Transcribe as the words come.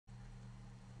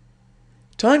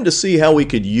Time to see how we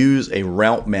could use a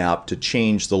route map to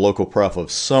change the local pref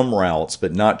of some routes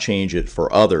but not change it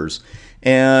for others.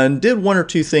 And did one or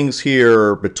two things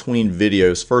here between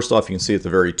videos. First off, you can see at the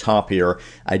very top here,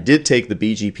 I did take the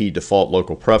BGP default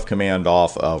local pref command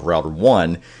off of router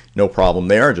 1. No problem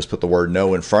there. I just put the word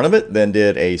no in front of it, then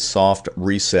did a soft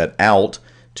reset out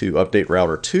to update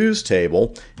router 2's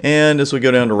table. And as we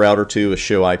go down to router 2 with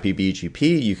show IP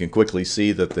BGP, you can quickly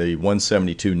see that the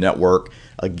 172 network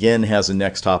again has a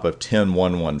next hop of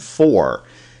 10.114.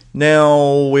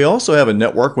 Now we also have a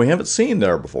network we haven't seen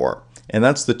there before, and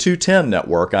that's the 210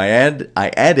 network. I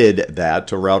added that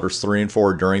to routers 3 and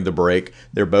 4 during the break.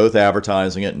 They're both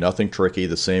advertising it, nothing tricky,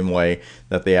 the same way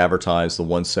that they advertise the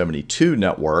 172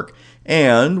 network.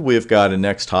 And we've got a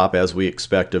next hop as we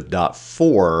expect of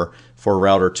 .4 for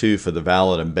router 2 for the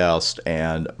valid and best,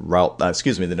 and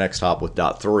the next hop with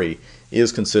 .3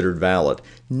 is considered valid.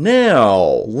 Now,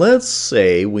 let's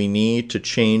say we need to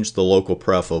change the local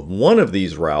pref of one of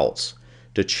these routes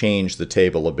to change the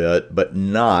table a bit, but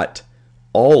not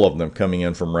all of them coming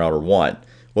in from router 1.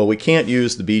 Well, we can't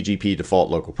use the BGP default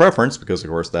local preference because,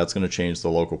 of course, that's going to change the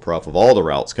local pref of all the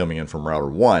routes coming in from router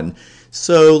 1.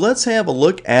 So let's have a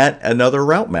look at another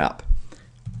route map.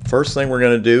 First thing we're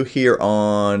going to do here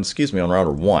on, on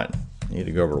router 1. I need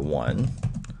to go over to 1.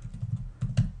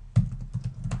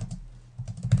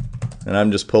 And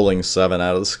I'm just pulling 7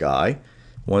 out of the sky.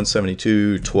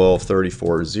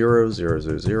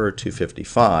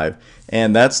 172.12.34.0.0.0.255.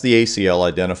 And that's the ACL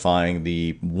identifying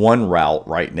the one route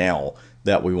right now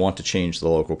that we want to change the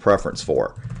local preference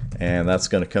for. And that's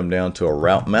going to come down to a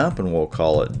route map, and we'll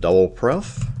call it double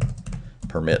pref,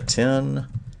 permit 10,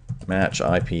 match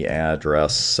IP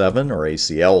address 7 or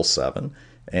ACL 7,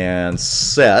 and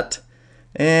set.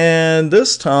 And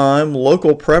this time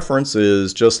local preference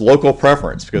is just local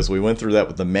preference because we went through that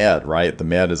with the med, right? The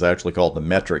med is actually called the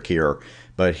metric here,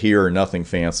 but here nothing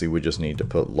fancy, we just need to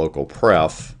put local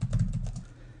pref.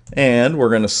 And we're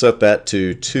going to set that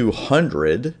to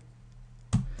 200.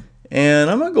 And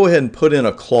I'm going to go ahead and put in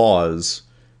a clause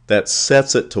that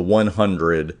sets it to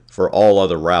 100 for all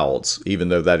other routes, even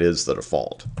though that is the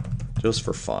default, just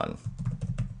for fun.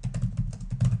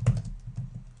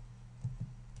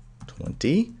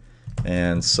 20,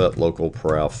 and set local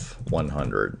pref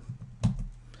 100.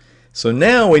 So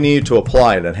now we need to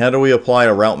apply it. And how do we apply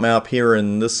a route map here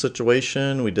in this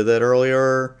situation? We did that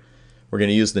earlier. We're going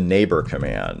to use the neighbor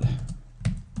command.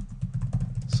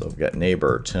 So we've got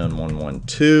neighbor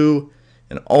 10.112,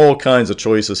 and all kinds of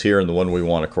choices here. And the one we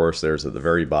want, of course, there's at the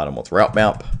very bottom with route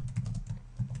map.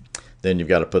 Then you've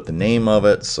got to put the name of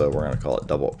it, so we're going to call it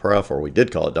double pref, or we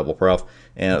did call it double pref,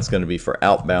 and it's going to be for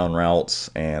outbound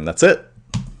routes, and that's it.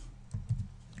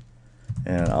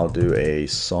 And I'll do a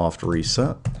soft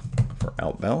reset for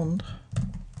outbound.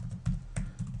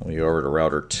 We'll go over to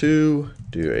router 2,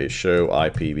 do a show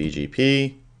IP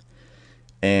BGP,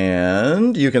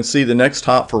 and you can see the next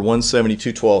hop for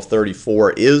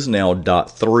 172.12.34 is now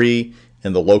 .3,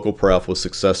 and the local pref was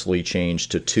successfully changed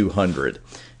to 200.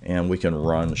 And we can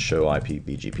run show IP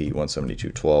BGP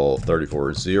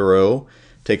 172.12.34.0.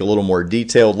 Take a little more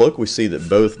detailed look. We see that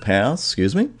both paths,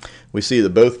 we see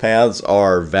that both paths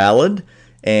are valid,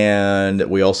 and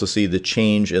we also see the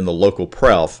change in the local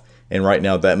pref. And right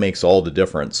now that makes all the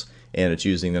difference. And it's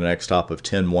using the next hop of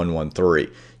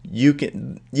 10.113.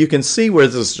 You can see where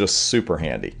this is just super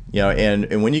handy.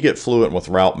 And when you get fluent with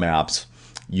route maps,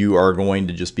 you are going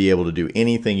to just be able to do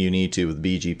anything you need to with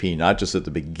BGP, not just at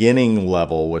the beginning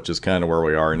level, which is kind of where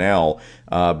we are now,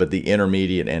 but the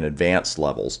intermediate and advanced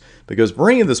levels. Because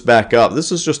bringing this back up,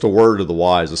 this is just a word to the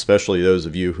wise, especially those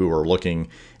of you who are looking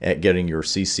at getting your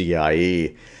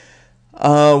CCIE.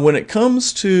 When it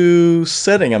comes to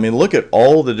setting, look at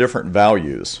all the different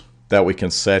values that we can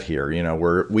set here.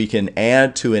 Where we can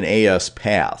add to an AS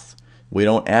path. We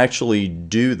don't actually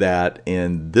do that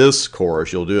in this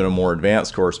course. You'll do it in a more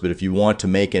advanced course, but if you want to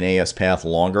make an AS path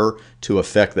longer to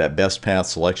affect that best path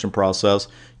selection process,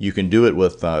 you can do it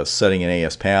with setting an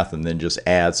AS path and then just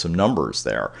add some numbers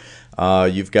there.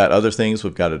 You've got other things.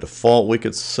 We've got a default we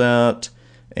could set,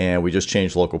 and we just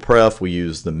changed local pref. We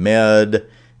use the med,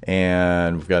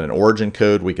 and we've got an origin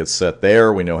code we could set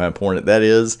there. We know how important that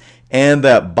is. And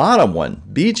that bottom one,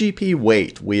 BGP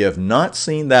wait, we have not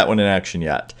seen that one in action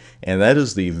yet. And that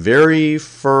is the very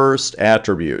first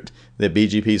attribute that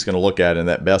BGP is going to look at in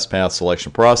that best path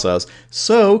selection process.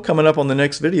 So coming up on the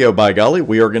next video, by golly,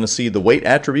 we are going to see the wait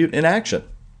attribute in action.